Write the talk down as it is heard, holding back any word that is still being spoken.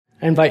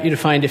I invite you to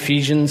find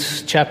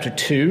Ephesians chapter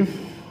 2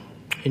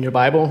 in your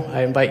Bible.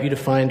 I invite you to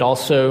find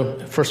also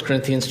 1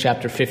 Corinthians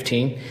chapter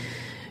 15.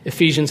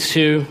 Ephesians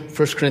 2,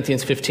 1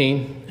 Corinthians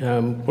 15.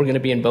 We're going to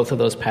be in both of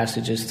those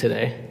passages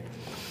today.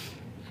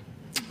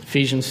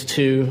 Ephesians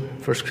 2,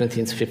 1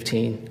 Corinthians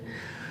 15.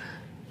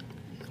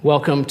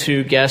 Welcome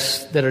to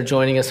guests that are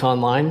joining us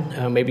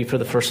online, maybe for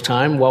the first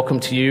time. Welcome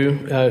to you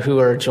who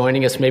are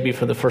joining us maybe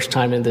for the first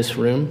time in this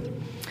room.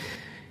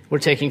 We're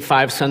taking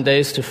 5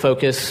 Sundays to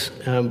focus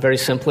very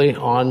simply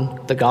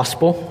on the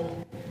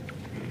gospel.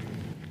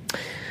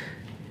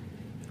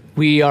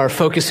 We are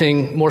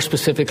focusing more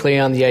specifically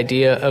on the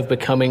idea of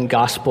becoming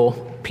gospel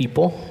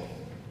people.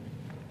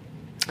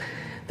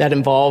 That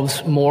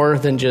involves more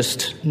than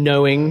just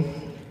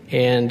knowing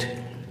and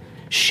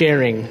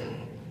sharing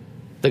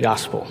the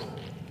gospel.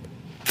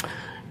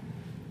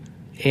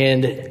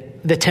 And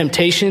the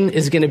temptation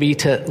is going to be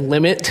to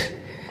limit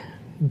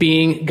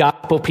being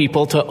gospel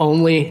people to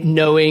only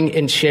knowing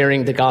and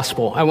sharing the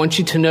gospel. I want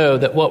you to know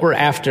that what we're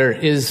after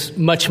is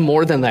much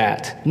more than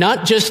that.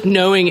 Not just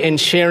knowing and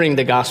sharing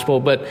the gospel,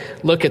 but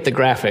look at the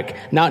graphic.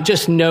 Not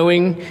just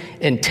knowing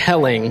and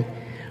telling,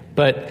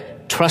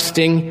 but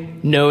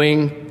trusting,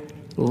 knowing,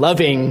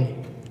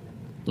 loving,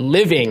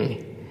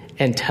 living,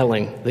 and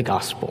telling the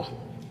gospel.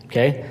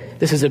 Okay?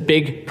 This is a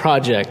big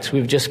project.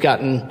 We've just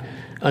gotten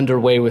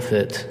underway with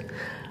it.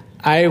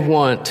 I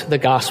want the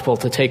gospel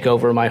to take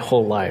over my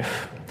whole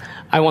life.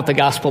 I want the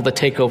gospel to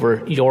take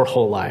over your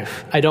whole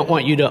life. I don't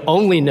want you to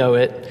only know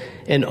it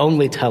and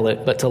only tell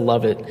it, but to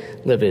love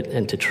it, live it,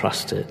 and to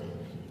trust it.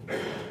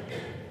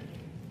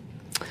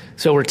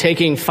 So we're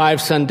taking 5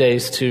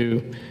 Sundays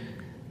to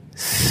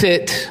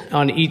sit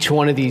on each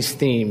one of these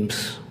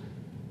themes.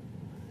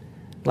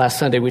 Last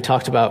Sunday we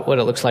talked about what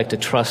it looks like to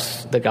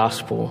trust the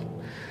gospel.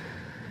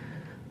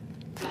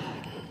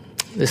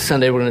 This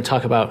Sunday we're going to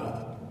talk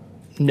about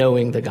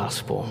knowing the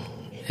gospel.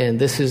 And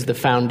this is the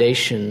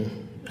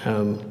foundation.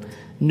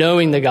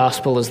 Knowing the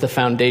gospel is the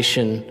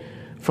foundation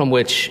from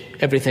which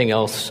everything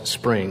else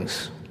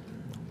springs.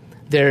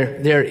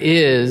 There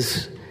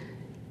is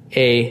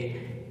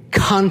a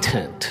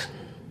content.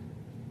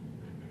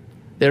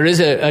 There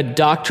is a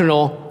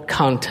doctrinal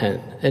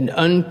content, an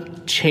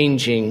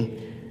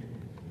unchanging,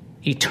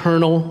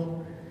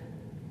 eternal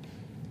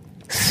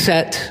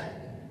set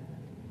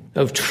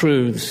of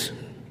truths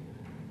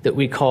that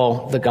we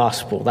call the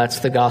gospel. That's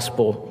the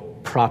gospel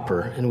proper,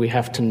 and we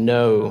have to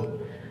know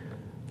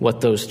what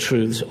those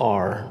truths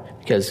are,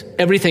 because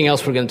everything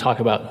else we're going to talk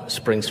about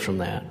springs from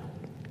that.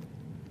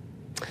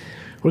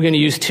 We're going to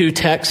use 2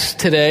 texts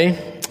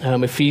today,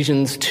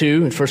 Ephesians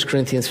 2 and 1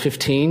 Corinthians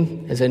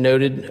 15. As I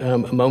noted a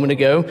moment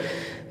ago,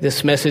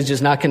 this message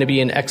is not going to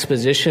be an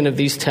exposition of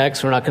these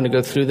texts. We're not going to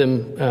go through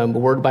them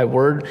word by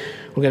word.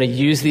 We're going to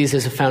use these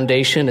as a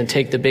foundation and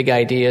take the big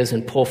ideas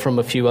and pull from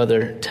a few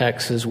other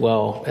texts as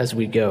well as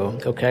we go,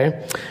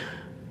 okay?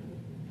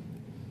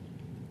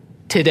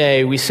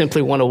 Today, we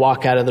simply want to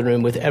walk out of the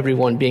room with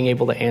everyone being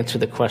able to answer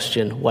the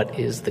question, what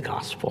is the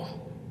gospel?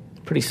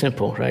 Pretty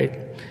simple,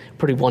 right?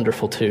 Pretty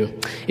wonderful, too.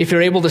 If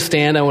you're able to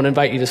stand, I want to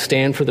invite you to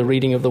stand for the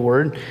reading of the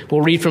word.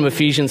 We'll read from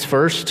Ephesians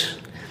first.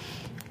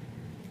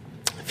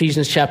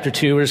 Ephesians chapter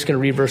 2, we're just going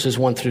to read verses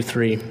 1 through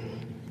 3.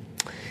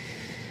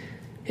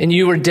 And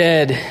you were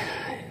dead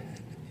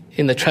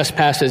in the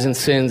trespasses and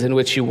sins in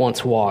which you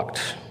once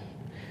walked,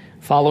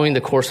 following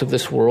the course of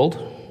this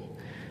world,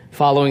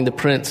 following the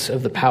prince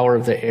of the power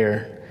of the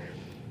air,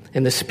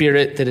 and the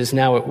spirit that is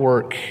now at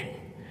work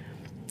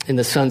in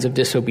the sons of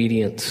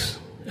disobedience,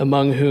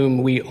 among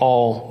whom we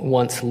all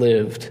once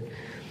lived,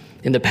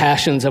 in the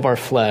passions of our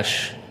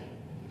flesh,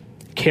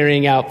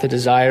 carrying out the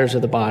desires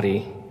of the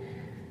body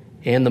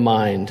and the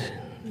mind,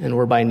 and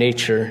were by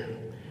nature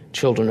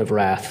children of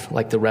wrath,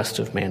 like the rest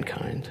of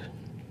mankind.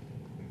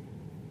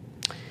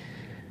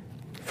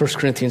 1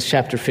 Corinthians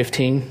chapter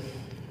 15.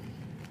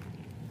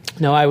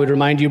 Now I would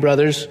remind you,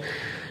 brothers,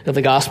 of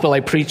the gospel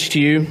I preached to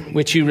you,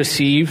 which you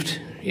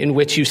received, in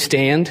which you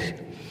stand,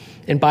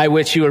 and by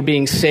which you are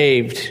being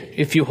saved,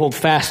 if you hold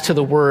fast to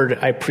the word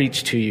I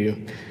preached to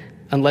you,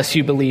 unless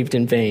you believed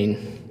in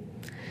vain.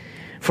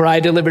 For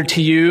I delivered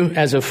to you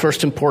as of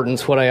first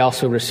importance what I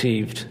also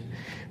received,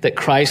 that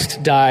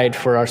Christ died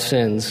for our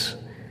sins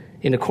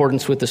in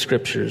accordance with the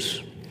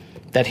Scriptures,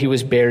 that he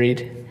was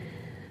buried,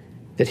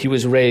 that he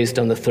was raised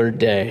on the 3rd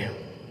day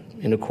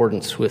in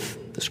accordance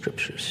with the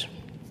Scriptures.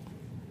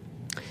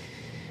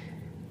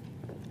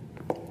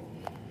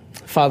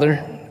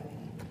 Father,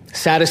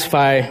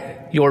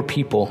 satisfy your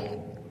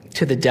people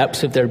to the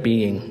depths of their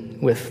being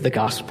with the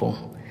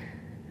gospel.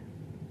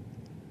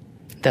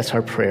 That's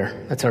our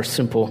prayer. That's our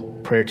simple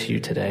prayer to you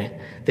today,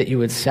 that you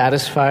would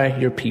satisfy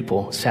your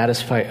people,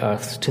 satisfy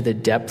us to the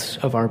depths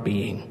of our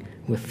being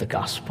with the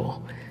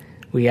gospel.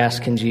 We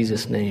ask in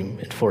Jesus' name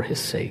and for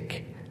his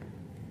sake.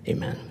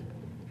 Amen.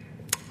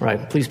 All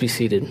right, please be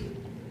seated.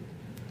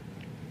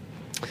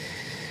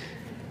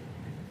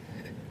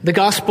 The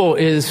gospel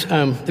is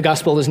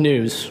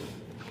news.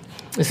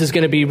 This is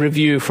going to be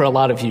review for a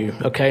lot of you,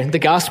 okay? The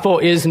gospel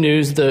is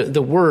news.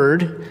 The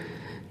word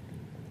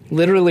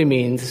literally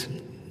means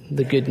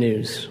the good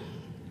news.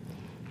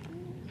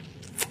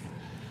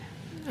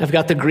 I've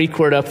got the Greek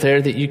word up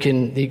there that you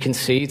can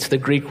see. It's the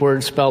Greek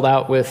word spelled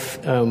out with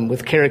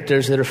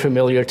characters that are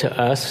familiar to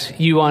us.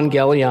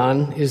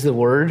 Euangelion is the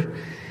word,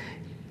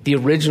 the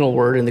original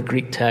word in the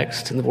Greek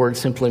text, and the word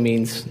simply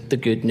means the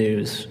good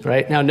news,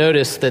 right? Now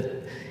notice that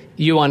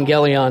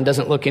euangelion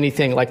doesn't look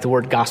anything like the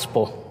word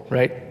gospel,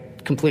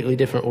 right? Completely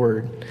different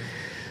word.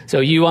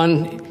 So you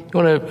want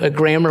a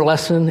grammar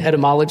lesson,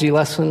 etymology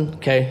lesson?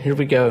 Okay, here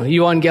we go.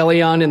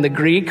 Euangelion in the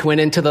Greek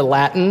went into the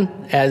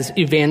Latin as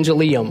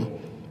evangelium.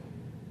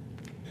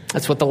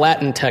 That's what the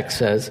Latin text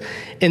says.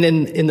 And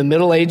then in the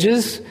Middle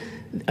Ages,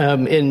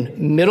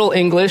 in Middle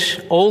English,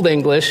 Old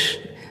English,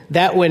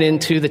 that went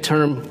into the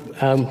term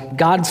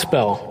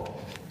Godspell,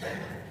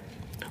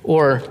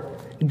 or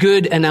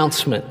good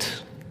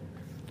announcement,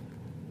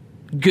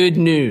 good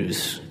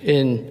news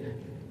in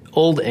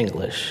Old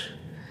English,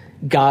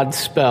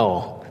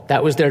 Godspell.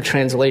 That was their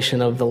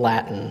translation of the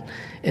Latin.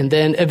 And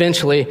then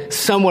eventually,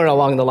 somewhere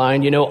along the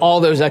line, all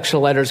those extra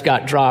letters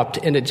got dropped,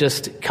 and it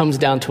just comes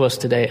down to us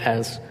today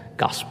as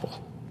gospel.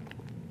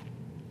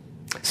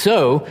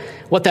 So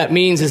what that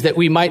means is that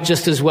we might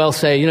just as well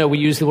say, we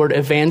use the word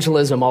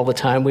evangelism all the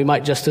time. We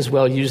might just as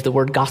well use the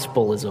word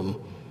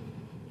gospelism.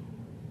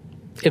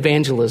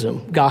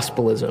 Evangelism,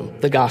 gospelism,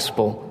 the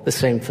gospel, the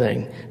same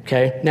thing.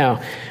 Okay?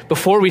 Now,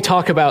 before we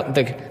talk about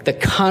the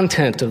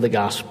content of the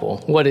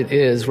gospel, what it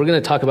is, we're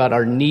going to talk about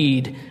our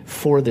need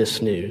for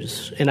this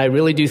news. And I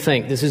really do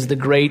think this is the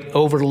great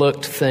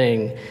overlooked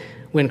thing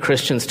when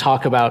Christians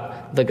talk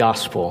about the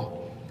gospel,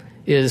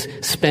 is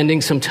spending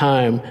some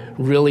time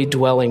really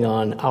dwelling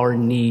on our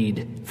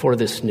need for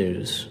this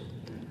news.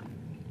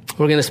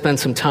 We're going to spend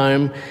some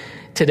time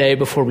today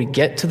before we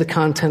get to the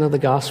content of the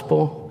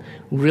gospel,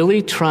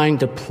 really trying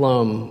to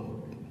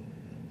plumb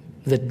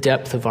the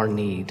depth of our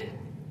need.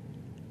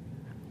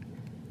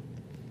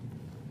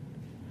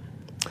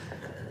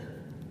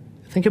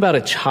 Think about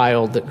a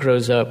child that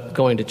grows up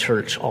going to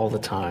church all the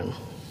time.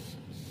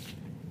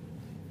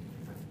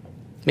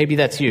 Maybe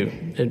that's you,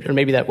 or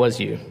maybe that was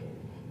you.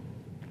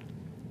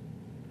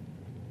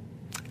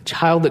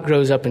 Child that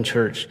grows up in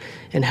church,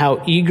 and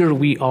how eager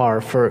we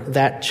are for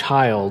that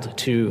child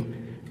to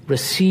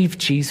receive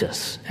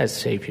Jesus as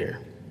Savior.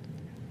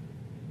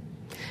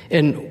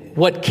 And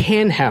what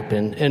can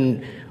happen,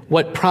 and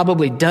what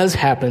probably does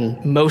happen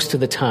most of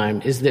the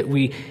time, is that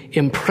we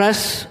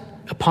impress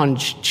upon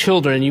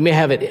children, and you may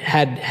have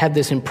had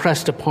this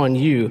impressed upon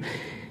you,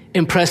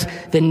 impress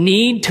the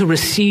need to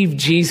receive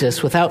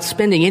Jesus without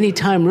spending any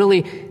time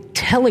really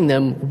telling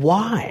them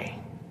why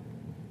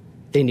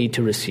they need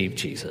to receive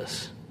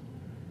Jesus,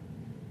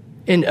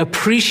 and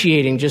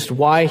appreciating just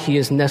why he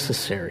is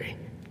necessary.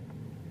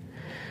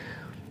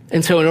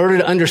 And so in order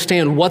to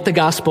understand what the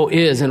gospel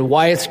is and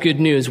why it's good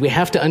news, we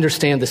have to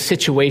understand the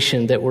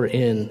situation that we're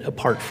in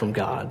apart from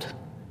God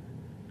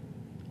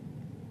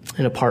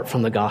and apart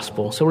from the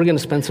gospel. So we're going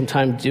to spend some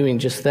time doing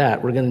just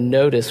that. We're going to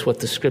notice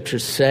what the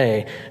scriptures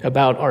say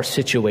about our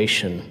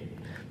situation.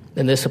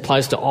 And this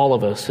applies to all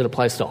of us. It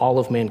applies to all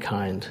of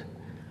mankind.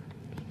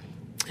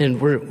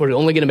 And we're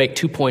only going to make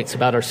 2 points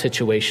about our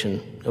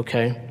situation,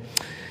 okay?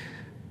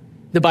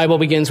 The Bible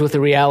begins with the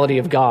reality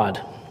of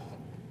God.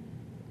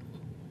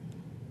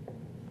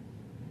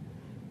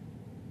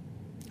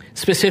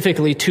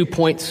 Specifically, 2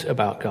 points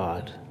about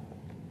God.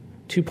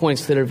 2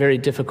 points that are very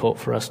difficult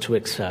for us to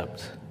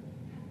accept.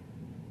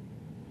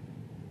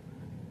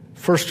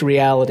 First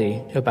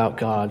reality about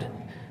God.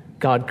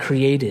 God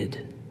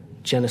created.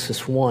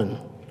 Genesis 1.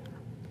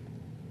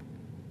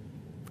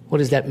 What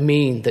does that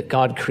mean, that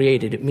God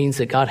created? It means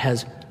that God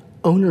has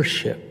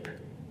ownership.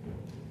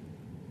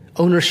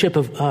 Ownership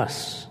of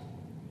us.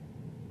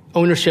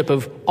 Ownership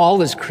of all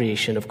his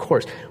creation, of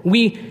course.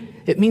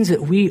 It means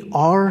that we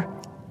are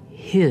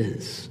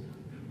his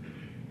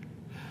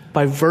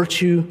by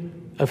virtue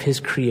of his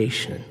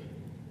creation.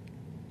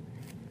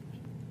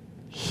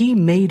 He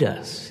made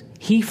us.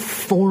 He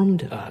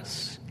formed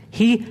us.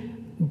 He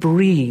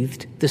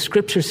breathed, the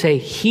scriptures say,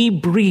 he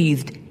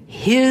breathed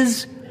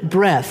his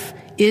breath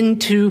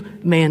into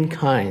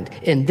mankind,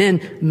 and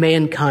then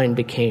mankind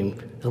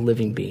became a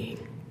living being.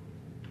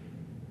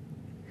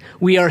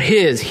 We are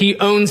his. He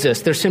owns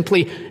us. There's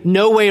simply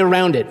no way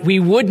around it. We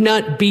would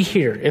not be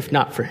here if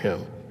not for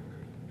him,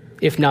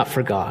 if not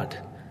for God.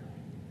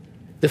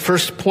 The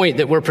first point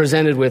that we're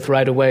presented with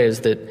right away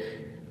is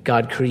that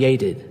God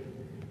created.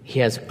 He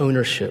has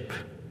ownership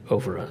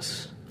over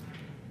us.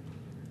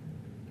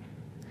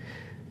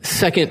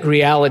 Second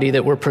reality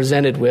that we're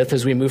presented with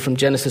as we move from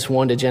Genesis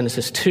 1 to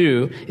Genesis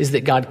 2 is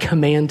that God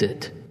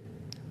commanded.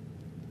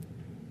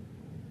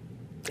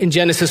 In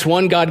Genesis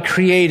 1, God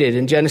created.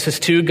 In Genesis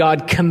 2,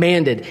 God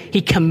commanded.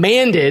 He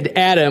commanded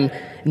Adam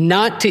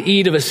not to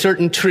eat of a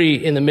certain tree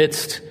in the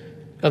midst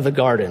of the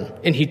garden.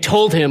 And he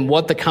told him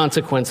what the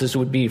consequences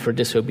would be for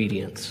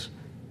disobedience.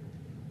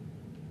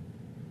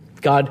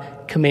 God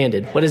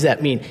commanded. What does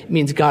that mean? It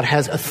means God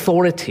has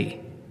authority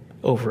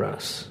over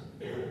us.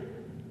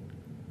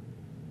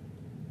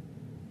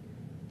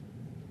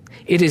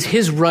 It is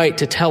his right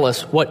to tell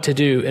us what to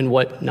do and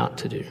what not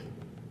to do.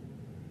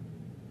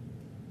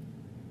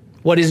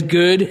 what is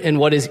good and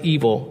what is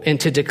evil, and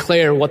to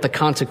declare what the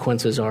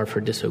consequences are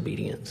for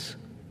disobedience.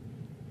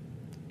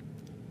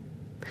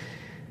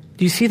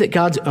 Do you see that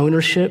God's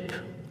ownership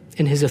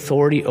and his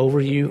authority over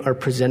you are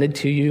presented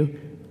to you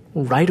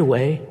right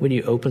away when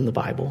you open the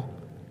Bible?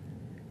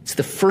 It's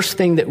the first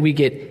thing that we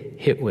get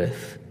hit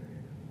with.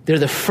 They're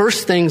the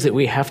first things that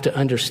we have to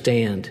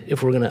understand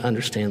if we're going to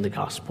understand the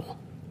gospel.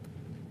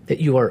 That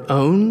you are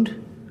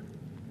owned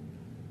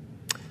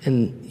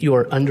and you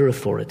are under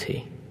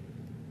authority.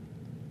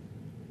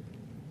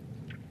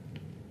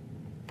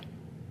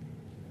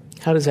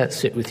 How does that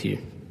sit with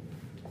you?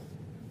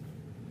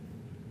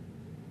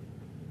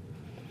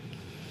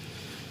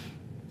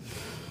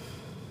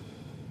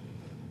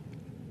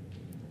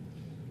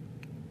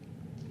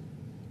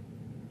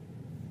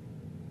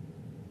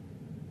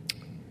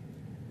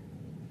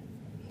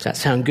 Does that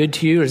sound good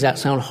to you, or does that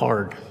sound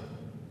hard?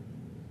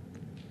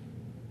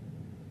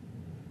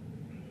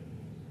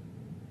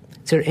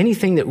 Is there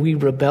anything that we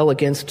rebel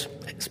against,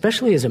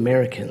 especially as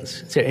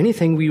Americans? Is there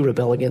anything we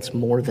rebel against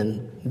more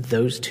than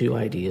those two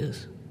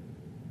ideas?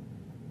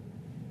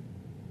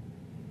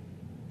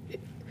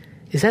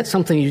 Is that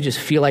something you just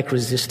feel like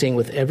resisting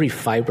with every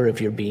fiber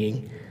of your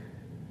being?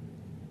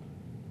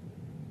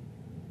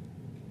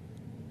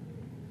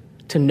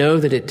 To know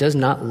that it does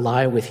not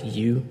lie with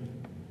you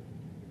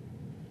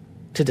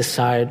to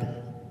decide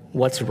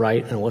what's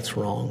right and what's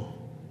wrong,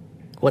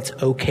 what's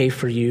okay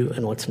for you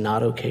and what's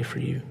not okay for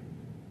you.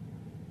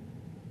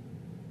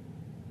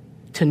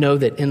 To know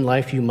that in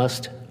life you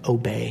must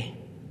obey.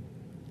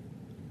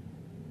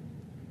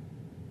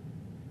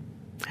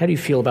 How do you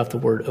feel about the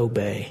word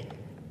obey?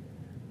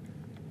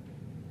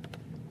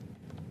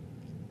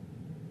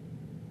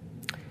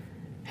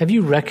 Have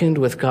you reckoned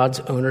with God's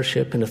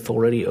ownership and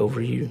authority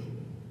over you?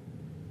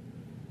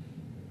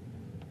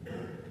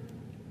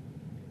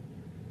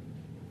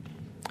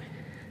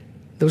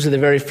 Those are the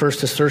very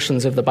first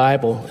assertions of the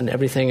Bible, and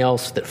everything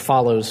else that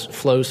follows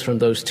flows from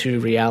those two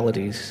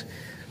realities.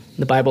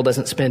 The Bible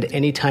doesn't spend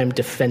any time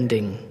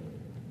defending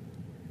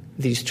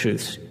these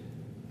truths.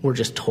 We're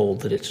just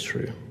told that it's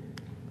true.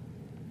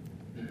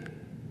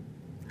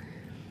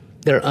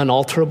 They're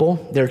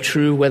unalterable. They're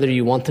true whether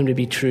you want them to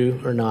be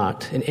true or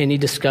not. And any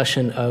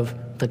discussion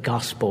of the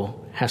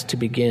gospel has to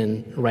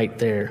begin right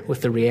there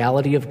with the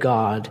reality of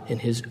God and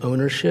his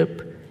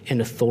ownership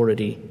and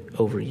authority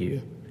over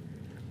you.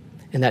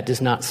 And that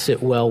does not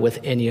sit well with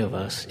any of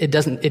us. It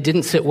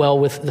didn't sit well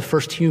with the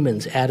first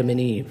humans, Adam and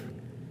Eve.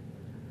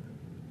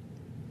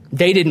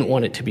 They didn't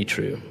want it to be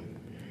true.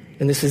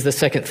 And this is the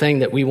second thing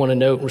that we want to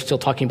note. We're still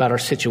talking about our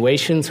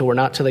situation, so we're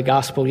not to the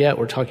gospel yet.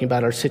 We're talking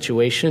about our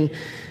situation.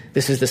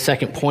 This is the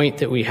second point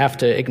that we have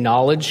to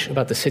acknowledge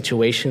about the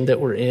situation that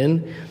we're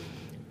in.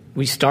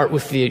 We start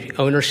with the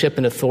ownership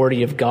and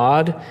authority of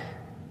God.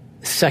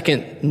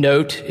 Second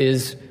note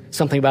is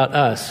something about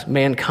us,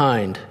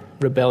 mankind,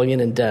 rebellion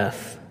and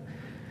death.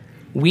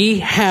 We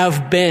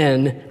have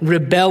been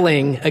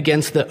rebelling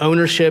against the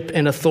ownership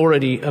and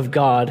authority of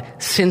God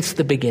since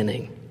the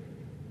beginning.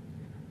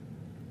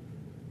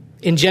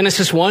 In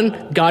Genesis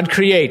 1, God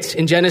creates.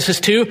 In Genesis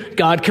 2,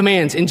 God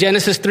commands. In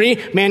Genesis 3,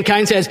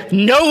 mankind says,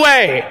 "No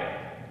way!"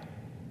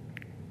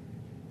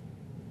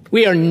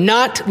 We are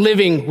not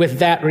living with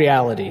that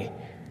reality.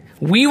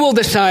 We will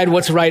decide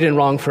what's right and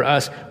wrong for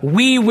us.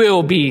 We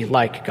will be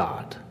like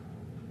God.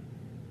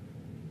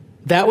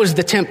 That was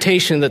the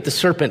temptation that the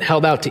serpent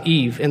held out to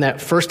Eve in that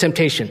first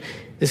temptation.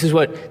 This is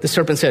what the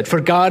serpent said.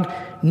 "For God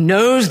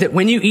knows that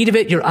when you eat of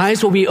it, your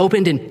eyes will be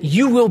opened and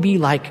you will be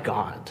like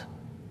God,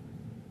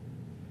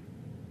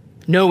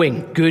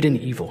 knowing good and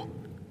evil."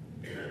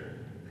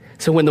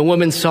 So when the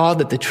woman saw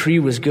that the tree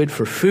was good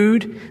for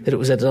food, that it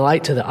was a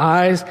delight to the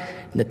eyes,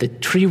 and that the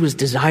tree was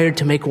desired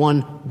to make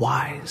one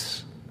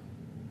wise,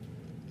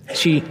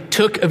 she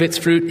took of its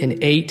fruit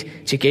and ate.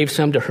 She gave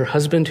some to her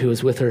husband who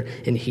was with her,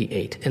 and he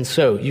ate. And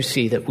so you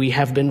see that we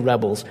have been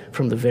rebels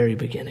from the very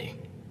beginning.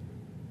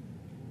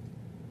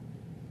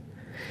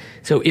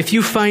 So if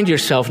you find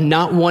yourself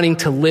not wanting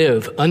to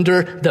live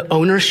under the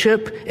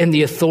ownership and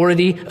the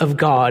authority of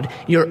God,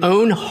 your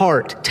own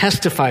heart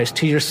testifies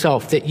to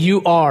yourself that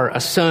you are a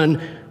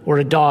son or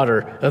a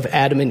daughter of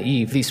Adam and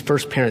Eve, these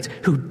first parents,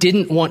 who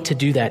didn't want to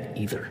do that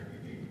either.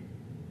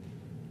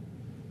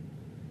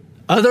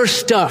 Other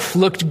stuff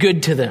looked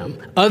good to them.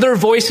 Other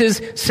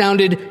voices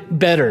sounded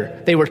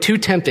better. They were too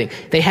tempting.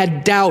 They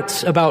had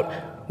doubts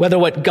about whether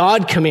what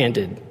God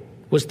commanded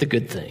was the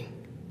good thing.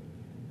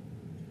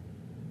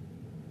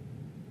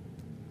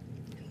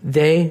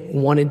 They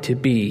wanted to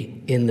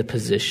be in the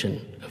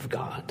position of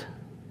God.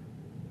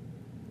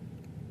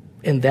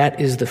 And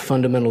that is the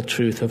fundamental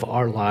truth of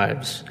our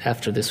lives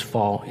after this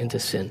fall into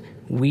sin.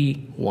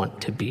 We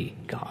want to be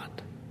God.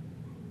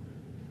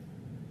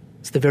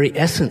 It's the very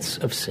essence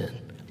of sin.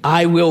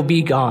 I will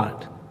be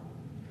God.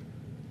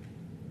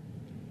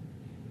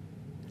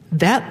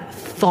 That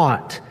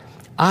thought,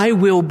 I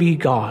will be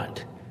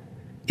God,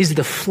 is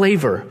the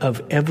flavor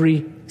of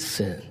every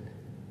sin.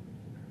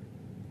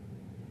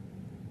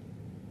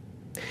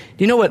 Do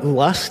you know what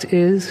lust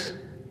is?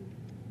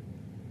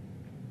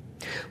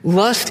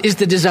 Lust is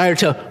the desire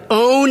to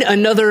own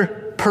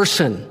another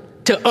person,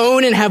 to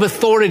own and have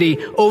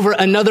authority over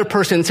another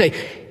person and say,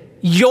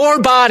 your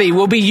body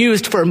will be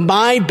used for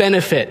my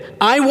benefit.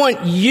 I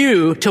want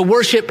you to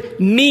worship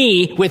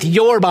me with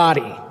your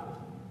body.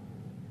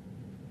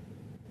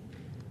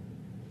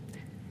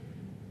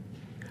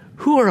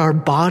 Who are our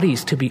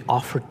bodies to be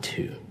offered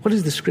to? What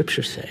does the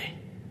scripture say?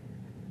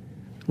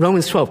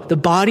 Romans 12, the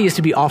body is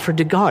to be offered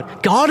to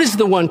God. God is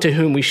the one to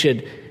whom we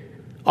should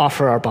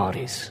offer our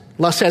bodies.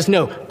 Lust says,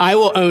 no, I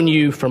will own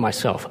you for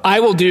myself. I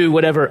will do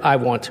whatever I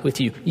want with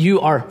you. You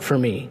are for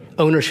me.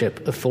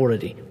 Ownership,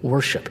 authority,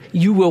 worship.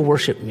 You will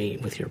worship me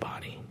with your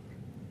body.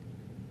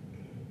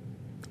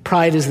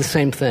 Pride is the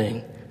same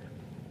thing.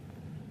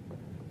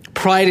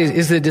 Pride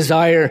is the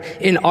desire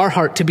in our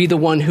heart to be the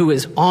one who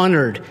is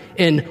honored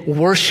and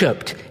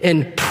worshiped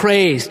and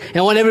praised. And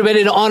I want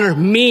everybody to honor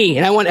me.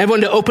 And I want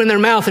everyone to open their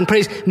mouth and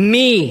praise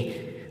me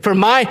for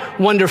my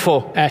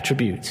wonderful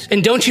attributes.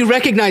 And don't you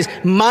recognize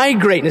my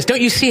greatness?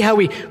 Don't you see how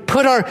we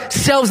put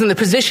ourselves in the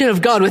position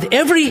of God with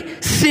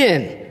every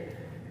sin?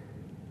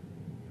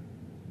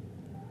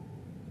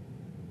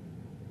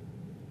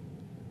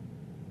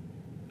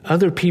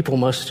 Other people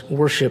must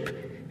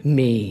worship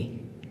me.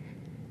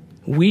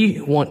 We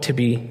want to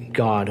be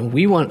God, and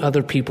we want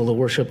other people to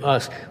worship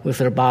us with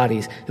their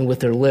bodies and with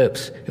their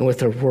lips and with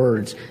their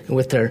words and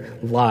with their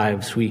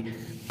lives. We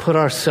put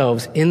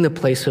ourselves in the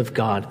place of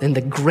God. And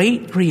the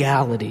great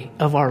reality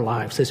of our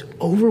lives, this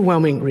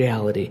overwhelming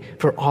reality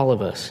for all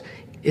of us,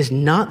 is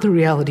not the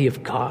reality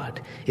of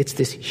God. It's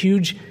this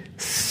huge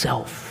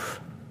self.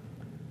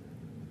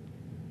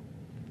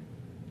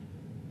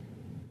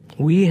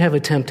 We have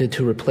attempted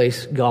to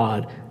replace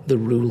God, the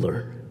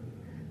ruler.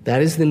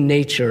 That is the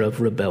nature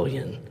of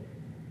rebellion.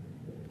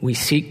 We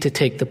seek to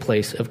take the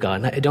place of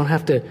God. And I don't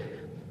have to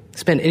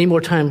spend any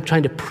more time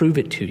trying to prove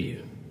it to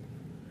you.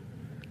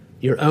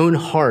 Your own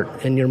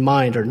heart and your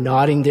mind are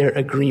nodding their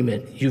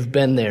agreement. You've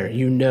been there.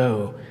 You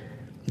know.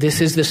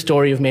 This is the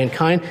story of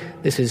mankind.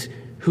 This is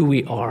who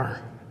we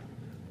are.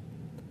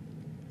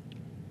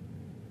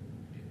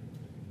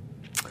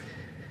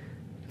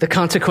 The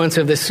consequence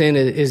of this sin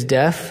is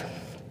death.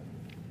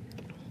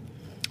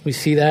 We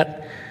see that.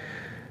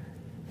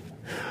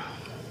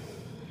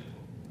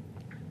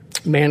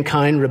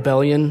 Mankind,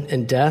 rebellion,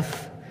 and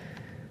death.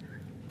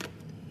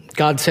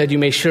 God said, you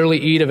may surely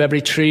eat of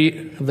every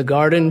tree of the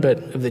garden, but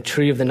of the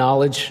tree of the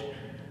knowledge,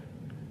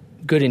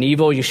 good and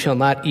evil, you shall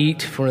not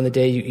eat, for in the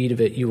day you eat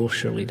of it, you will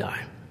surely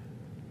die.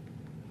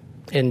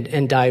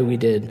 And die we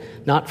did.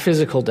 Not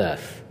physical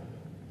death.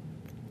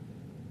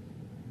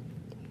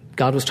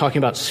 God was talking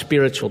about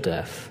spiritual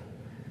death.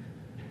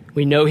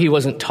 We know he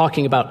wasn't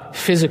talking about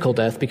physical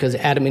death because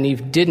Adam and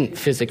Eve didn't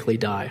physically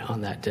die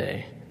on that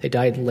day. They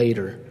died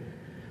later.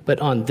 But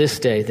on this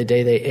day, the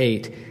day they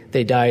ate,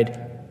 they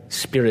died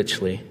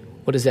spiritually.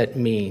 What does that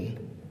mean?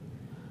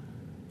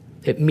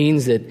 It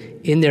means that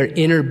in their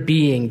inner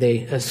being,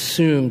 they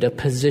assumed a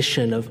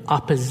position of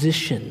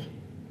opposition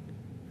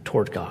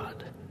toward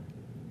God.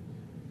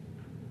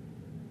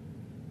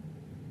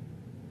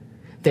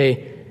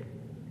 They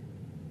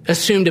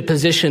assumed a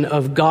position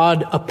of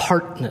God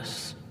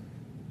apartness.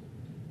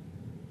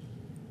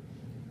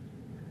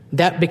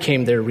 That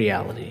became their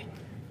reality.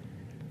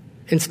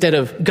 Instead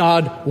of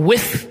God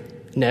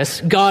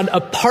withness, God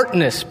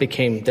apartness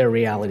became their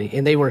reality.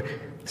 And they were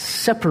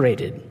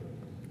separated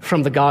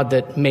from the God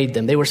that made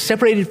them. They were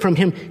separated from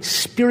him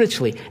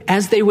spiritually,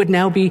 as they would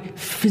now be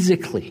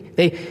physically.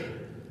 They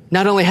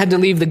not only had to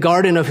leave the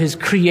garden of his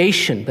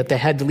creation, but they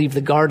had to leave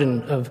the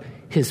garden of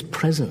his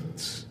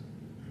presence.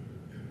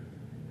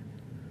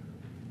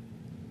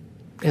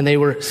 And they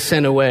were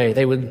sent away.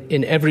 They would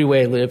in every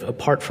way live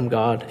apart from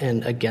God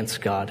and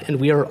against God. And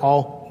we are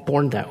all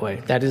born that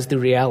way. That is the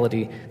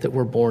reality that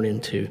we're born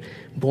into.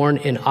 Born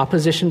in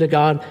opposition to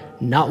God,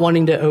 not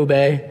wanting to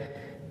obey,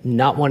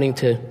 not wanting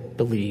to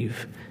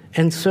believe.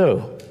 And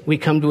so we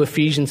come to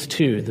Ephesians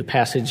 2, the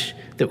passage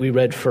that we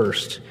read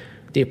first,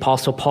 the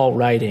Apostle Paul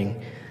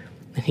writing,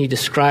 and he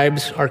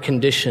describes our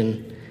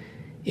condition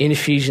in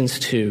Ephesians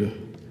 2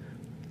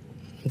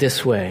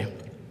 this way.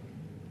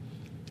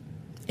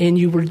 And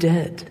you were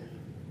dead.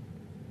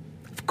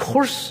 Of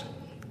course,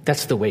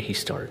 that's the way he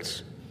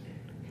starts.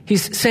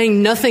 He's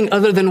saying nothing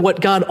other than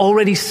what God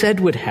already said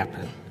would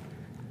happen.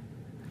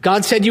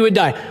 God said you would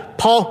die.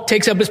 Paul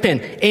takes up his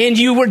pen. And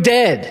you were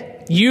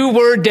dead. You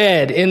were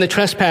dead in the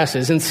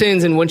trespasses and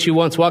sins in which you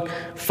once walked,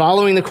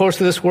 following the course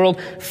of this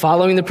world,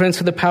 following the prince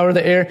of the power of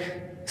the air,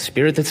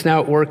 spirit that's now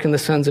at work in the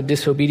sons of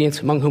disobedience,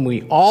 among whom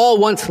we all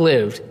once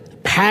lived,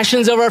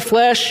 passions of our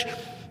flesh,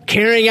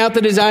 carrying out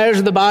the desires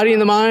of the body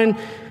and the mind,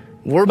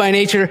 were by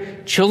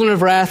nature children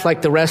of wrath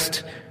like the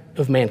rest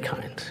of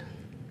mankind.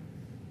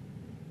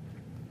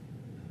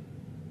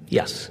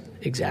 Yes,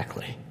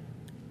 exactly.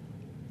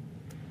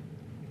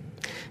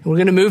 We're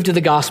going to move to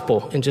the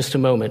gospel in just a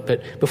moment,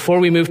 but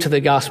before we move to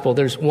the gospel,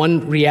 there's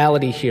one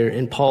reality here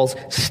in Paul's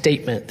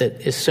statement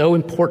that is so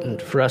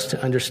important for us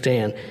to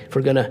understand if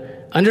we're going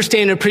to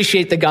understand and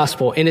appreciate the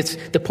gospel. And it's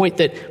the point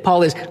that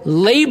Paul is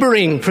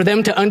laboring for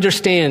them to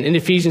understand in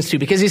Ephesians 2,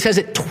 because he says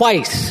it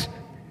twice.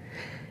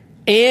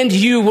 And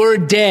you were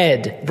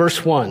dead,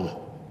 verse 1.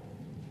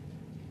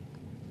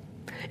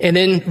 And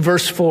then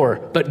verse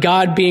 4, but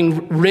God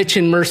being rich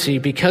in mercy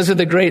because of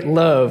the great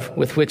love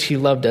with which he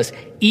loved us,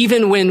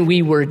 even when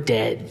we were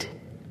dead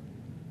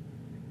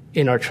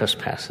in our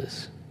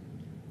trespasses.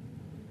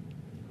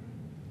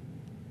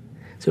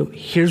 So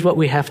here's what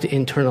we have to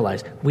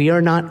internalize. We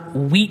are not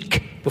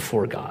weak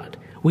before God.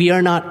 We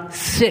are not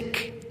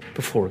sick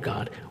before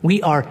God.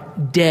 We are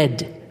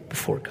dead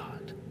before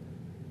God.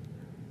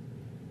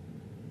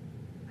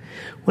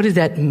 What does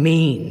that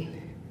mean?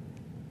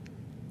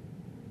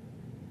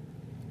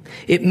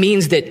 It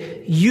means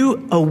that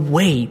you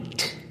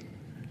await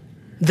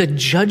the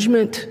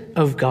judgment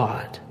of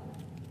God.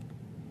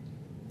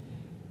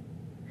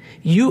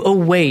 You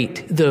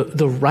await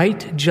the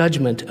right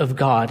judgment of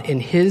God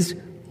and his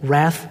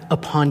wrath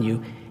upon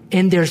you,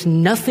 and there's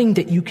nothing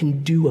that you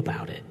can do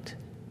about it.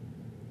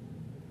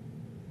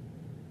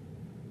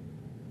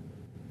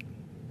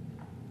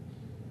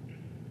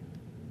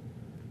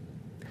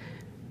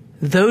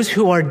 Those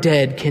who are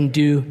dead can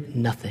do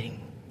nothing.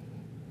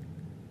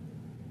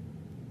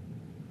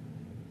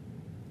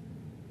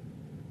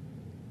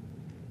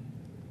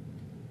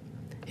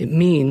 It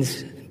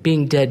means,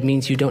 being dead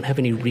means you don't have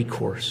any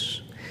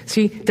recourse.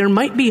 See, there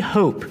might be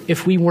hope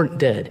if we weren't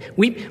dead.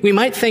 We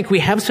might think we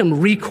have some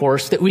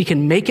recourse that we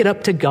can make it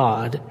up to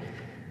God.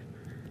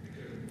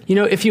 You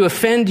know, if you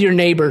offend your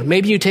neighbor,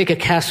 maybe you take a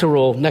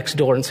casserole next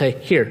door and say,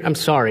 here, I'm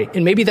sorry.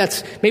 And maybe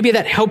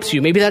that helps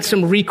you. Maybe that's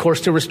some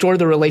recourse to restore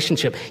the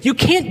relationship. You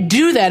can't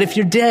do that if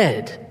you're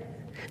dead.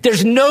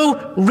 There's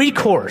no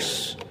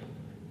recourse.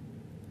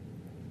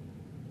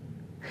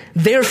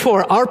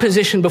 Therefore, our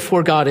position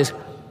before God is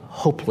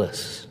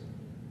hopeless.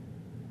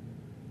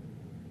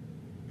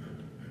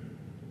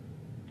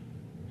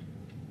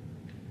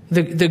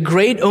 The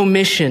great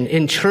omission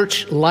in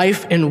church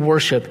life and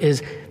worship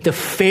is the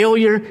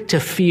failure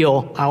to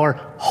feel our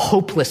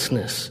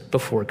hopelessness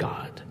before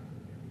God.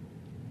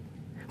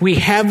 We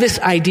have this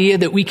idea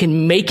that we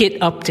can make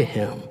it up to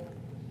him,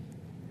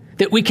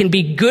 that we can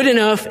be good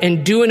enough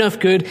and do enough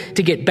good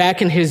to get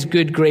back in his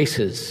good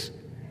graces.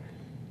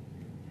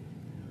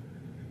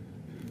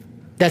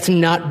 That's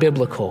not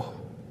biblical.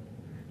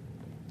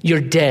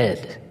 You're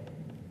dead.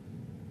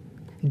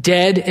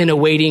 Dead and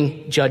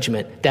awaiting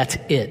judgment. That's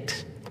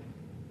it.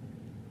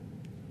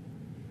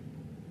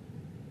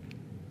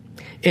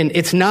 And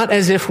it's not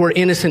as if we're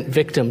innocent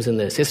victims in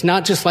this. It's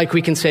not just like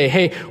we can say,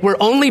 hey, we're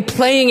only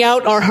playing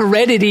out our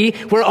heredity.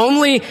 We're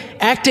only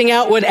acting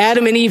out what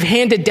Adam and Eve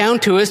handed down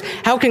to us.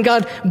 How can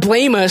God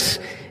blame us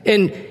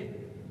and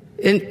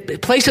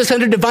place us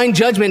under divine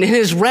judgment in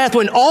his wrath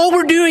when all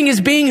we're doing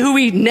is being who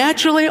we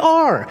naturally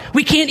are?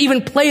 We can't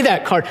even play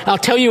that card. I'll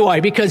tell you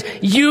why. Because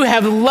you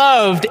have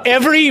loved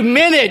every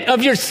minute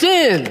of your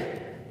sin.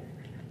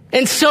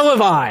 And so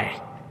have I.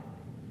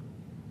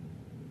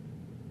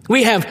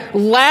 We have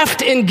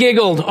laughed and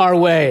giggled our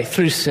way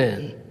through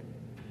sin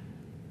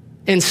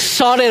and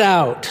sought it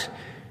out,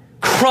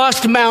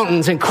 crossed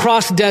mountains and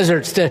crossed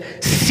deserts to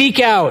seek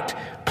out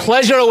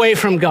pleasure away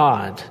from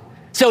God.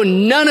 So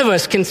none of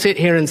us can sit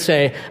here and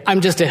say,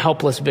 I'm just a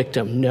helpless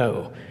victim.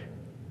 No.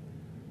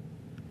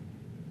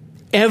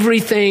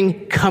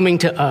 Everything coming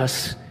to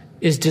us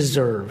is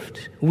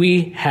deserved.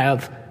 We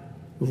have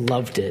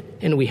loved it,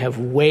 and we have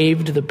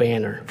waved the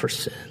banner for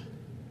sin.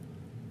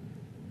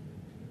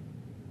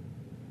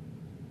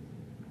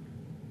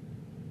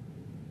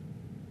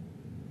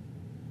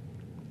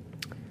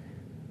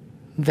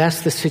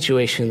 That's the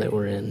situation that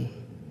we're in.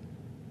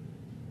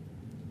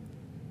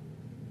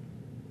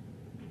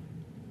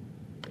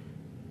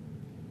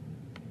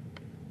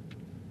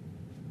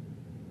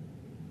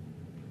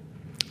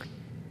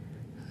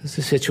 It's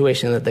the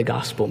situation that the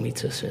gospel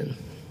meets us in.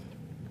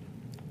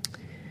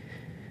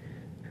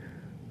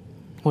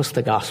 What's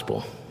the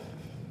gospel?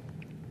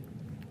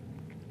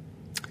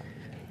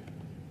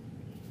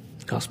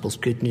 The gospel's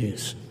good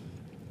news.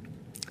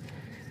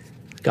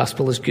 The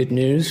gospel is good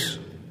news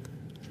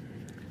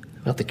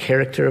about the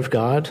character of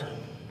God,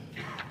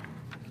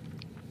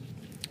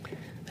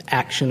 the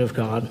action of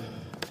God,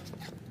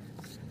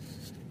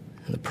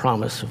 and the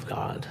promise of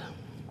God.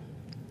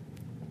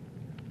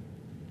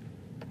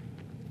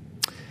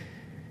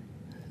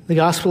 The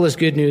gospel is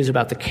good news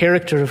about the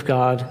character of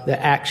God,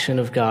 the action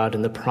of God,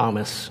 and the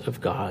promise of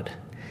God.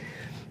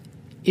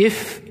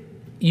 If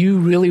you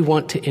really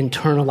want to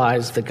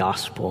internalize the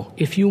gospel,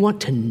 if you want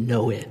to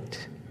know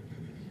it,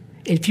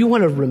 if you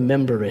want to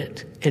remember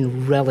it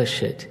and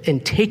relish it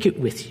and take it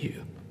with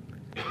you,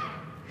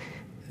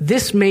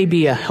 this may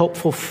be a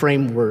helpful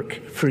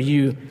framework for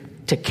you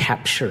to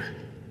capture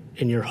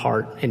in your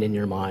heart and in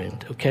your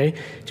mind, okay?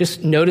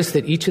 Just notice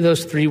that each of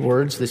those three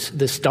words,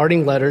 the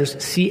starting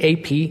letters,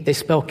 C-A-P, they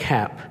spell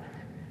cap.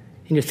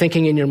 And you're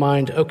thinking in your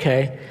mind,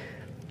 okay,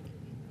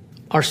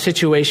 our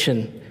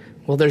situation,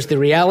 well, there's the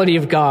reality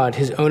of God,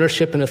 his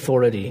ownership and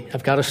authority.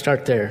 I've got to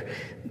start there.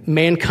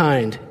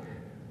 Mankind,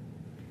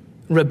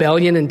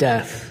 rebellion and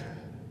death.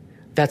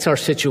 That's our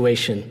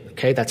situation.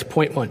 Okay, that's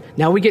point one.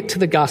 Now we get to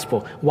the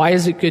gospel. Why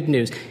is it good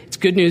news? It's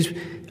good news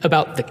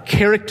about the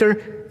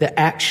character, the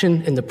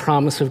action, and the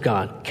promise of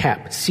God.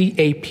 CAP,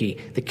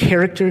 C-A-P, the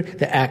character,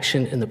 the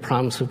action, and the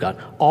promise of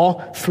God. All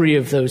three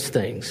of those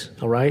things,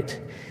 all right?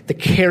 The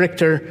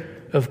character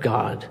of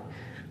God.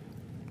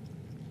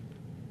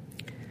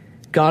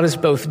 God is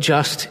both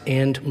just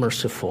and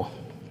merciful.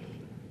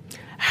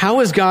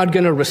 How is God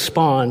going to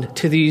respond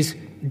to these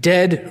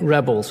dead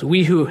rebels,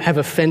 we who have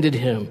offended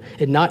him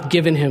and not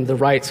given him the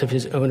rights of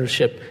his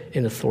ownership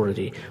and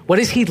authority? What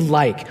is he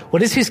like?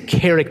 What is his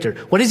character?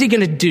 What is he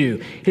going to do?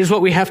 Here's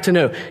what we have to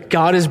know.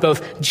 God is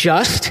both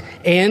just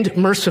and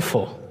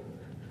merciful.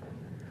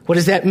 What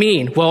does that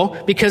mean?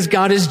 Well, because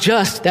God is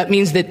just, that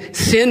means that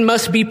sin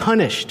must be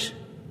punished.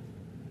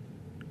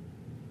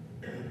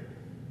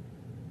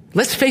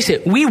 Let's face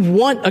it, we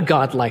want a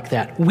God like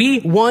that. We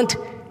want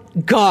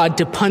God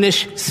to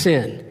punish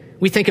sin.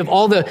 We think of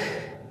all the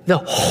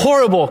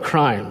horrible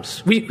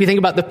crimes. We think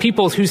about the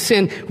people whose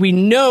sin we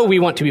know we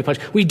want to be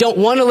punished. We don't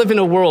want to live in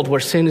a world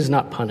where sin is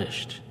not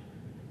punished.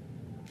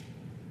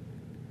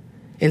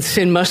 And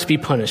sin must be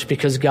punished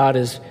because God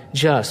is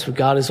just, but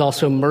God is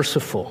also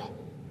merciful.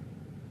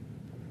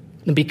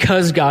 And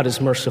because God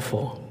is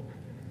merciful,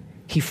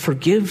 he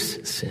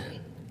forgives sin.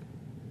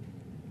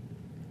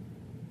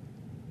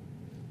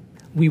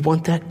 We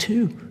want that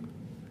too,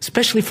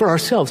 especially for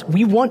ourselves.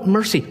 We want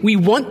mercy. We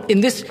want,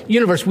 in this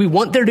universe, we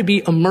want there to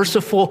be a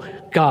merciful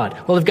God.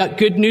 Well, I've got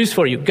good news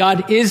for you.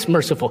 God is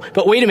merciful.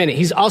 But wait a minute,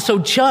 he's also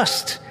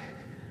just.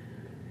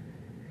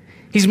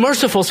 He's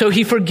merciful, so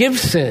he forgives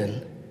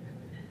sin.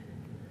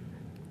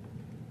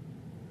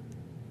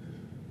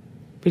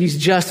 But he's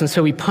just, and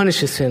so he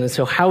punishes sin. And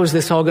so how is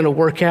this all going to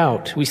work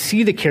out? We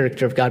see the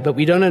character of God, but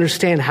we don't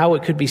understand how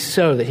it could be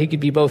so, that he could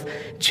be both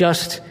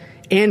just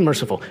and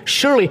merciful.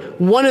 Surely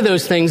one of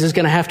those things is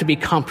going to have to be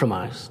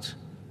compromised.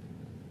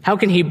 How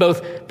can he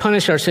both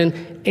punish our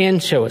sin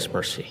and show us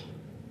mercy?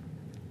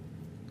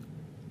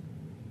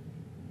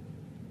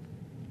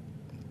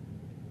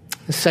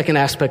 The second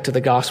aspect of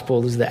the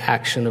gospel is the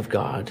action of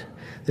God.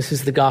 This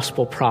is the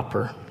gospel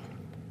proper.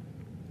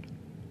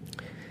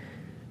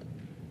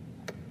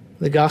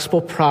 The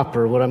gospel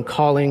proper, what I'm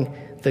calling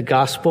the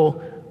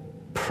gospel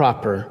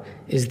proper,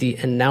 is the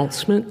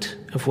announcement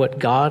of what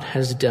God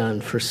has done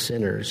for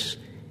sinners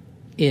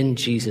in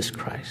Jesus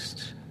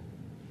Christ.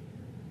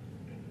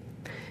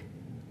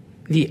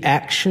 The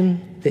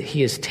action that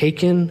he has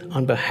taken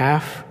on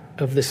behalf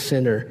of the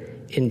sinner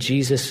in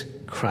Jesus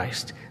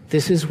Christ.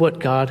 This is what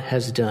God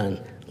has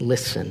done.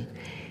 Listen.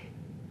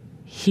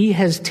 He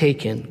has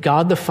taken,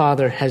 God the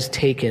Father has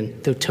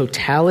taken the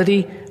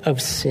totality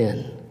of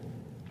sin,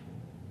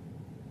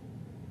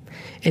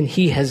 and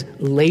he has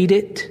laid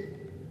it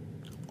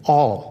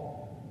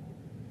all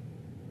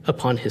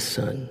upon his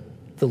Son,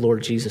 the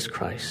Lord Jesus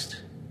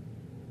Christ.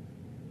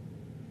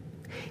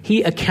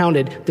 He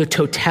accounted the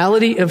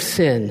totality of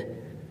sin,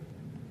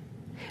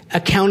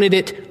 accounted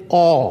it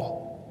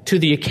all to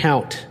the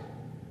account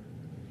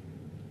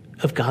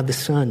of God the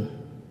Son,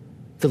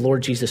 the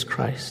Lord Jesus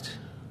Christ,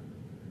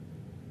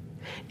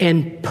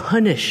 and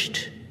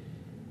punished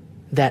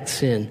that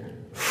sin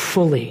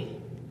fully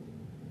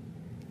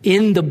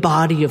in the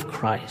body of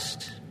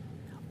Christ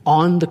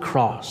on the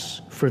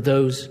cross for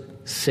those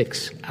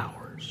 6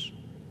 hours.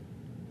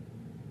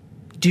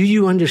 Do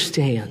you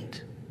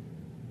understand?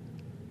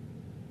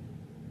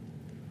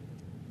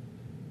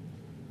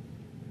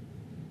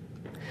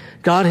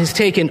 God has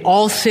taken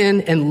all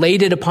sin and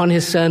laid it upon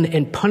his Son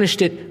and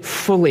punished it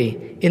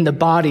fully in the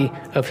body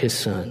of his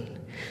Son.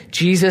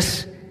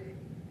 Jesus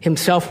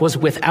himself was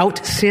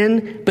without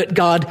sin, but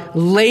God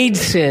laid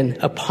sin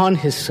upon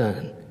his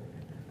Son.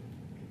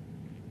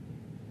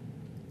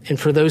 And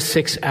for those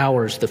 6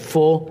 hours, the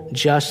full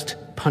just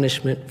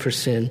punishment for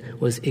sin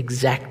was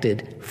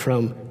exacted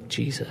from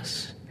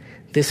Jesus.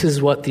 This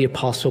is what the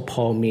Apostle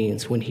Paul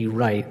means when he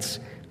writes,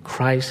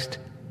 Christ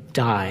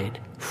died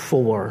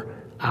for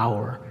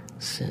our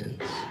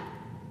sins.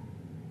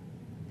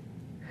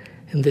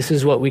 And this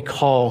is what we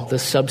call the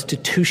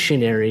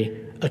substitutionary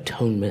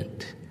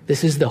atonement.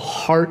 This is the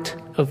heart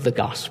of the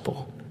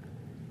gospel.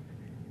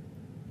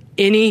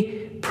 Any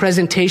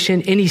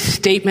presentation, any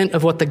statement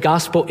of what the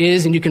gospel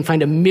is, and you can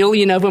find a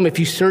million of them if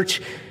you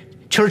search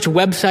church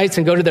websites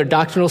and go to their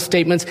doctrinal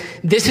statements,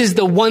 this is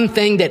the one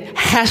thing that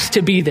has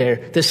to be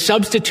there, the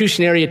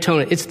substitutionary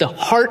atonement. It's the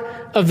heart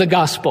of the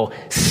gospel.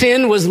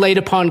 Sin was laid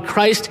upon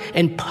Christ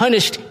and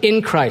punished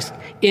in Christ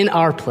in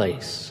our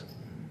place.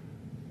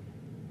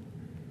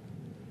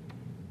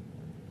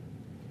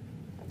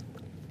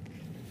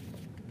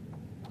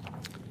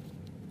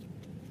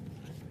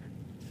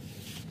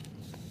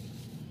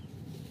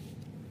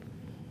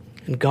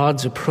 And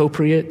God's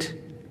appropriate,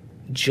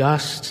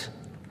 just,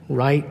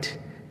 right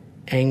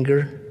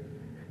anger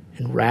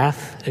and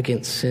wrath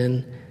against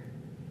sin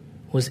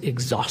was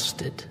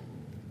exhausted,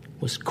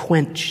 was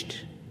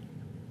quenched,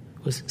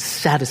 was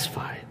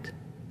satisfied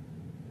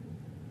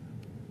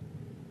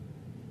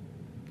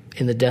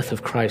in the death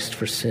of Christ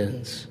for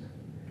sins.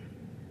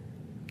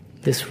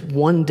 This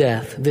one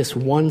death, this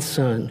one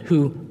Son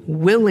who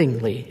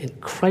willingly,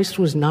 and Christ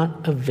was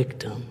not a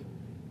victim,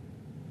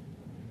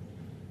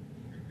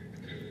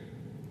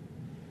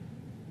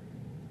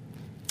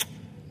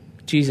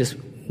 Jesus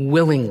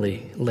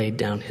willingly laid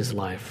down his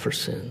life for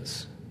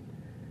sins.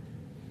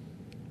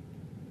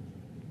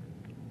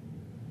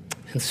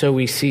 And so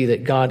we see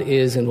that God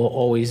is and will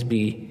always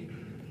be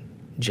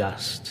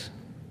just.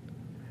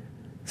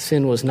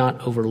 Sin was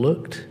not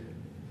overlooked.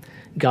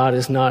 God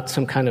is not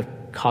some kind of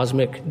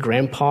cosmic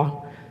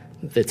grandpa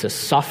that's a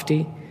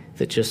softy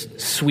that just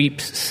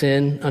sweeps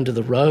sin under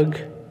the rug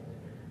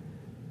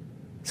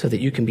so that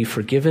you can be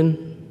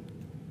forgiven.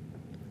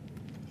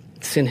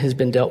 Sin has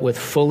been dealt with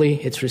fully.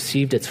 It's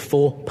received its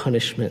full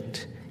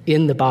punishment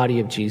in the body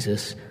of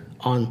Jesus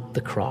on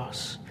the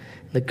cross.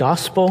 The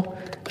gospel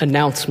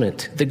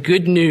announcement, the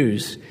good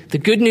news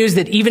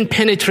that even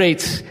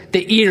penetrates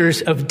the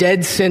ears of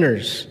dead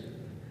sinners,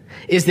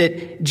 is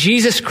that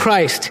Jesus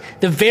Christ,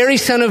 the very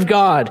Son of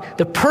God,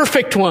 the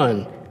perfect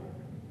one,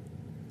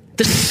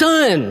 the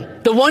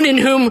Son, the one in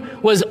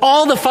whom was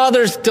all the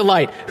Father's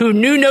delight, who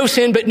knew no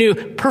sin but knew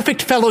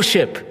perfect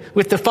fellowship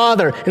with the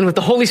Father and with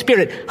the Holy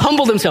Spirit,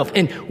 humbled himself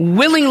and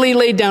willingly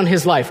laid down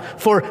his life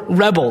for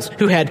rebels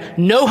who had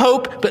no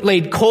hope but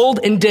laid cold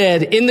and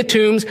dead in the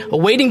tombs,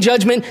 awaiting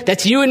judgment.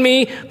 That's you and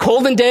me,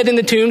 cold and dead in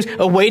the tombs,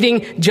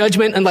 awaiting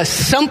judgment unless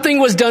something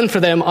was done for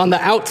them on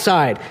the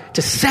outside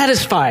to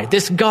satisfy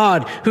this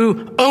God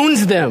who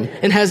owns them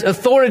and has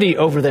authority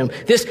over them.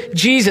 This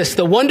Jesus,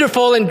 the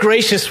wonderful and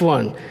gracious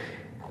one,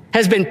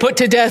 has been put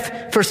to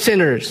death for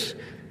sinners.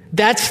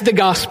 That's the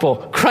gospel.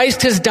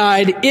 Christ has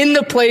died in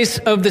the place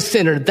of the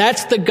sinner.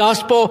 That's the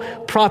gospel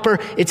proper.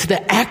 It's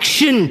the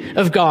action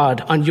of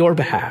God on your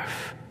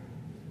behalf.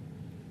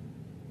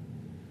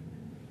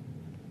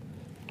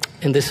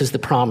 And this is the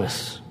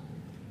promise,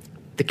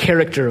 the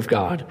character of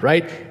God,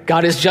 right?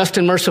 God is just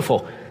and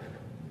merciful.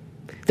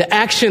 The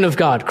action of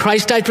God.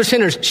 Christ died for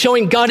sinners,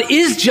 showing God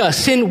is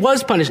just. Sin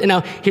was punished. And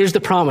now here's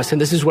the promise, and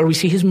this is where we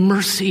see his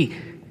mercy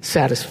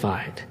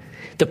satisfied.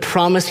 The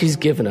promise he's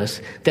given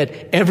us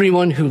that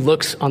everyone who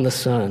looks on the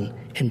Son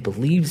and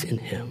believes in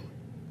him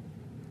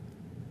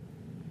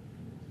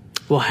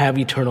will have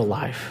eternal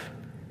life.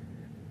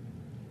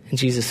 And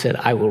Jesus said,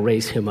 I will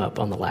raise him up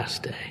on the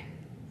last day.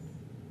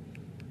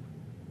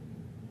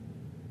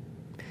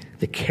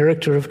 The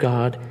character of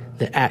God,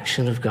 the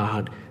action of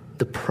God,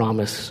 the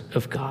promise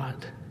of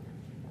God.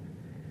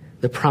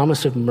 The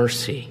promise of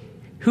mercy.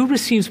 Who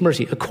receives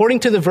mercy? According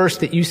to the verse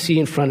that you see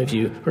in front of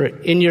you, or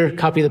in your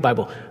copy of the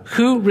Bible,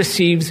 who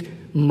receives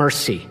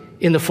mercy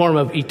in the form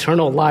of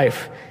eternal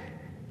life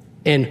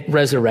and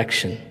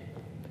resurrection?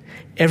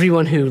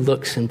 Everyone who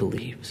looks and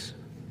believes.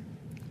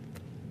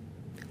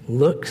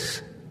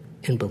 Looks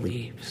and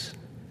believes.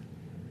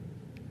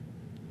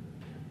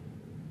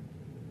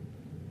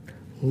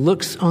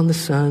 Looks on the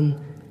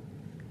Son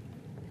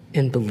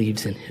and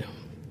believes in him.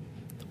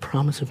 The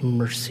promise of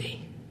mercy.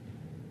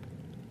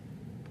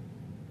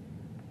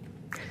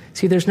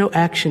 See, there's no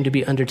action to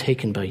be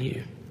undertaken by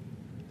you.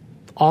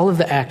 All of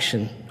the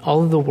action,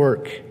 all of the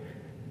work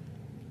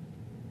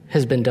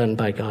has been done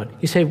by God.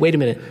 You say, wait a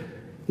minute,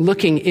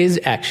 looking is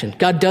action.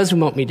 God does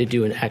want me to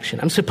do an action.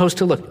 I'm supposed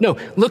to look. No,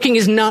 looking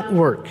is not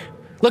work.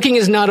 Looking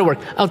is not a work.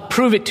 I'll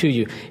prove it to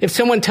you. If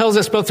someone tells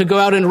us both to go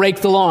out and rake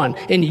the lawn,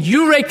 and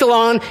you rake the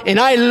lawn, and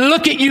I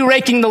look at you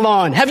raking the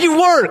lawn, have you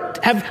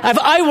worked? Have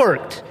I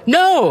worked?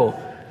 No.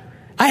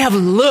 I have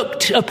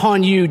looked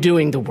upon you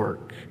doing the work.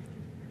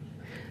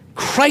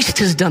 Christ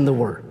has done the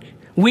work.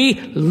 We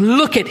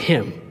look at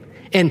him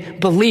and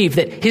believe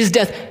that his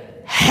death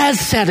has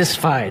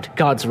satisfied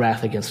God's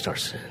wrath against our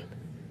sin.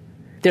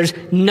 There's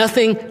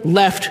nothing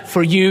left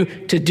for you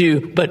to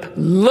do but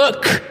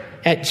look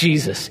at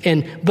Jesus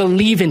and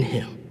believe in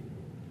him.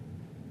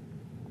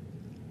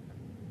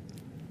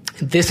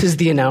 This is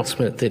the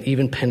announcement that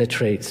even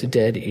penetrates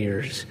dead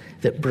ears,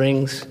 that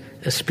brings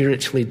a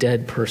spiritually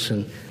dead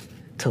person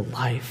to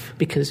life.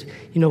 Because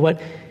you know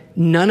what?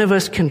 None of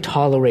us can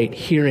tolerate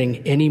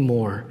hearing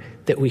anymore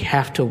that we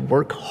have to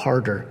work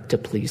harder to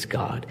please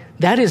God.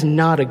 That is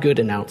not a good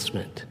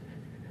announcement.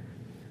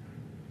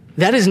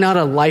 That is not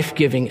a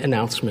life-giving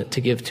announcement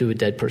to give to a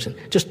dead person.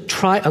 Just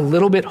try a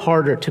little bit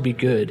harder to be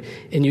good,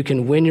 and you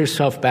can win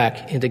yourself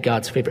back into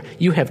God's favor.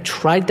 You have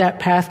tried that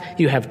path.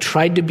 You have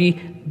tried to be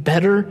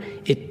better.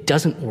 It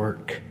doesn't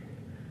work.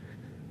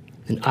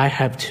 And I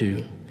have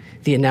too.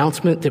 The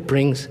announcement that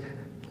brings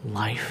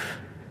life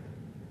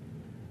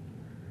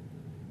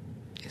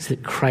is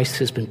that Christ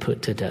has been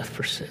put to death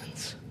for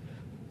sins.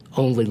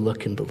 Only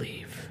look and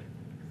believe.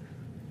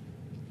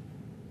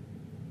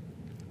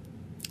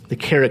 The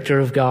character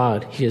of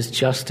God, he is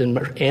just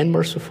and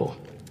merciful.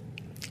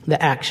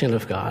 The action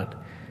of God,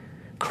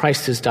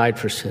 Christ has died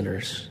for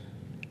sinners.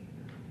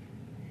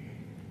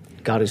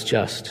 God is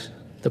just.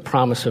 The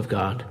promise of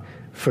God,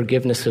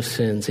 forgiveness of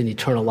sins and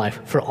eternal life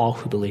for all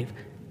who believe.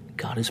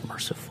 God is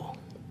merciful.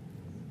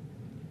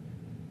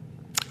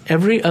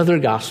 Every other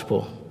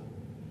gospel,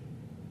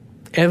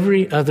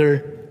 every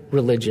other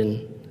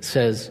religion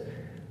says,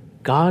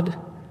 God,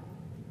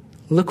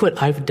 look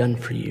what I've done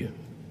for you.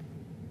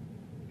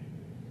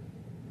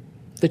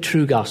 The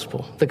true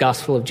gospel, the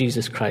gospel of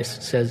Jesus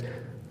Christ, says,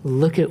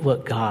 look at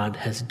what God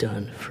has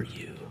done for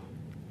you.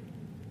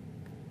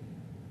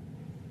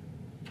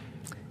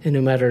 And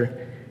no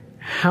matter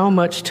how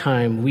much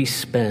time we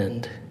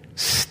spend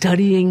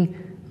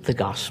studying the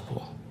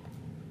gospel,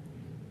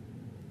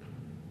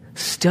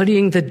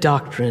 studying the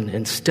doctrine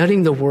and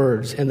studying the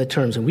words and the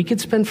terms, and we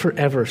could spend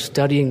forever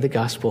studying the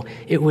gospel,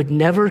 it would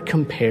never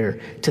compare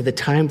to the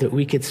time that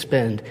we could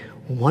spend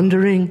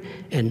wondering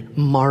and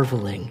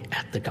marveling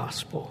at the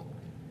gospel.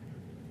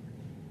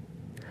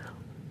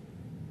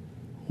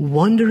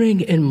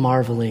 Wondering and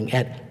marveling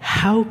at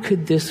how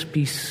could this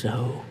be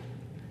so?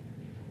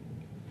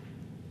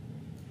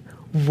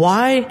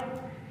 Why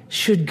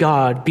should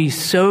God be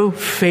so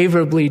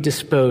favorably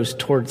disposed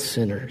towards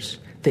sinners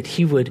that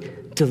he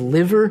would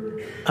deliver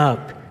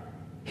up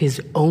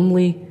his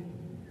only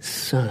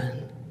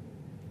son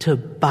to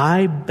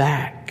buy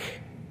back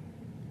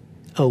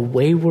a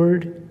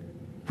wayward,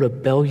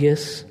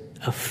 rebellious,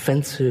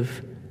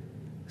 offensive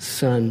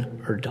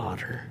son or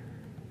daughter?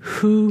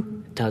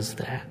 Who does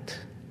that?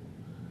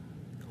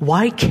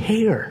 Why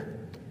care?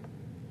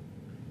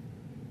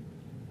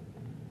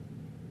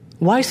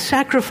 Why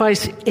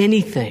sacrifice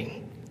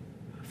anything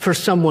for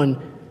someone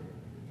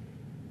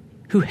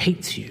who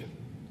hates you,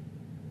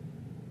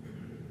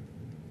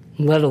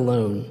 let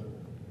alone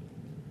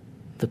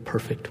the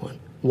perfect one?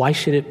 Why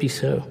should it be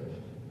so?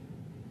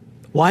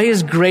 Why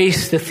is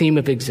grace the theme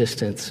of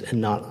existence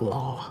and not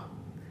law?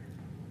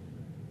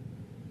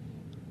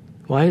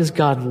 Why is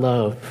God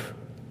love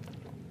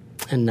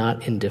and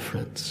not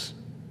indifference?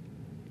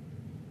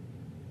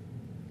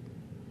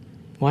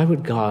 Why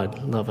would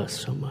God love us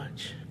so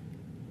much?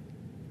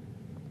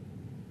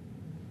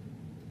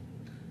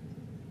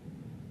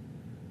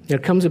 There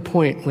comes a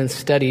point when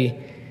study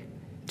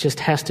just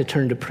has to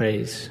turn to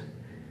praise,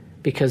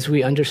 because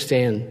we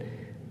understand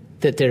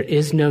that there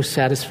is no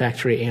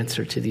satisfactory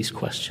answer to these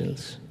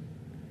questions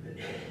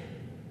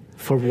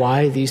for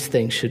why these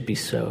things should be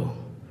so.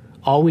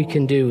 All we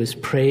can do is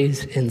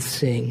praise and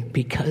sing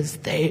because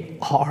they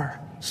are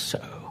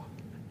so,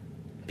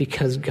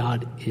 because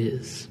God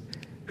is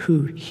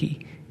who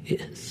he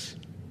is.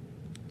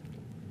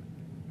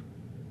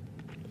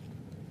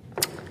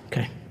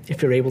 Okay,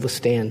 if you're able to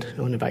stand,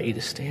 I want to invite you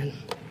to stand.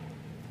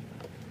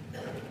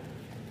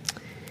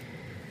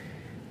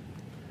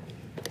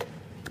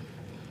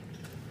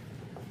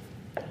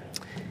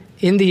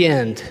 In the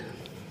end,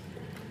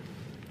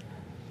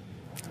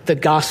 the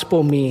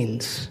gospel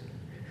means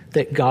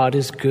that God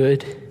is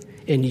good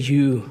and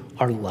you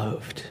are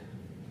loved.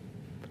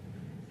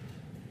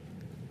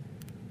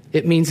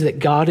 It means that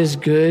God is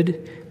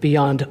good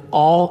beyond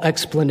all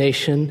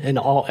explanation and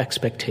all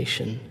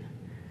expectation.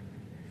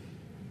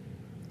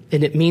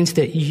 And it means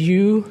that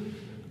you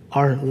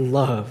are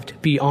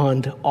loved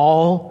beyond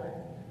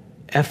all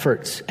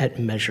efforts at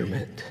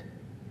measurement.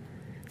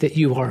 That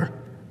you are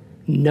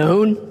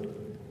known,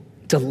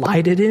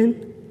 delighted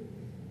in,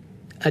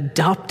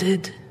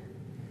 adopted,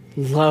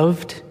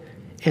 loved,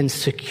 and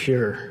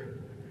secure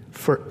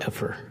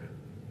forever.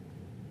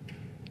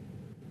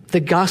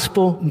 The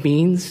gospel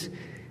means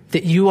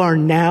that you are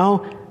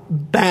now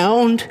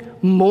bound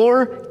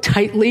more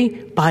tightly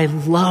by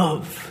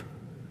love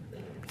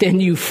than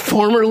you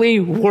formerly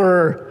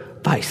were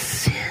by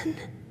sin.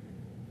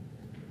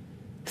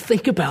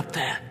 Think about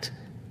that.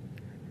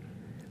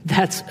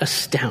 That's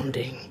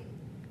astounding.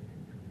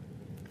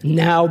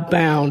 Now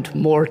bound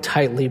more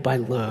tightly by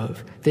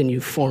love than you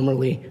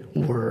formerly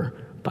were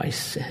by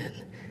sin.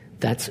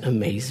 That's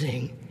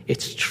amazing.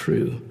 It's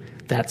true.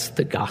 That's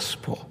the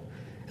gospel.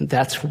 And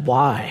that's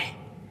why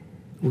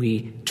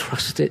we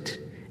trust it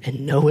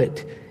and know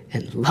it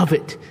and love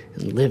it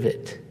and live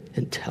it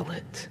and tell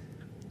it.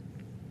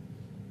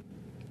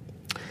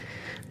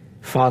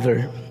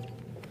 Father,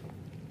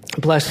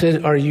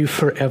 blessed are you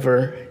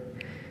forever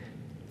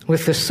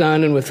with the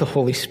Son and with the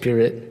Holy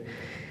Spirit,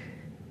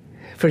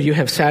 for you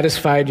have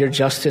satisfied your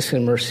justice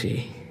and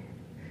mercy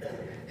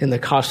in the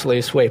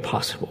costliest way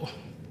possible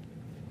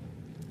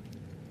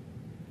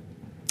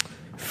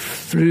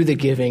through the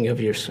giving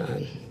of your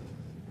Son.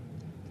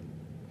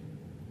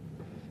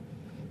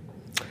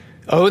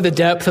 Oh, the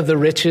depth of the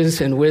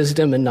riches and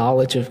wisdom and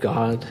knowledge of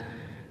God.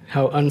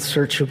 How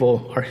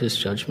unsearchable are his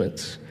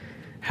judgments.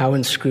 How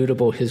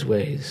inscrutable his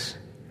ways.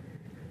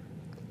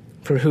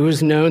 For who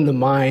has known the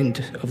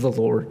mind of the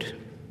Lord?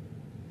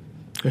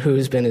 Or who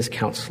has been his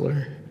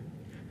counselor?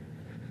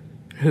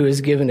 Who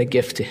has given a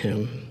gift to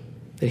him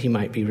that he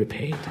might be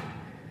repaid?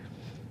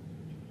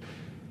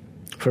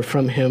 For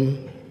from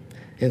him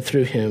and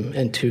through him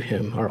and to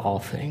him are all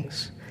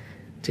things.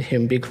 To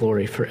him be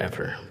glory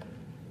forever.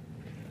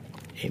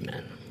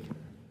 Amen.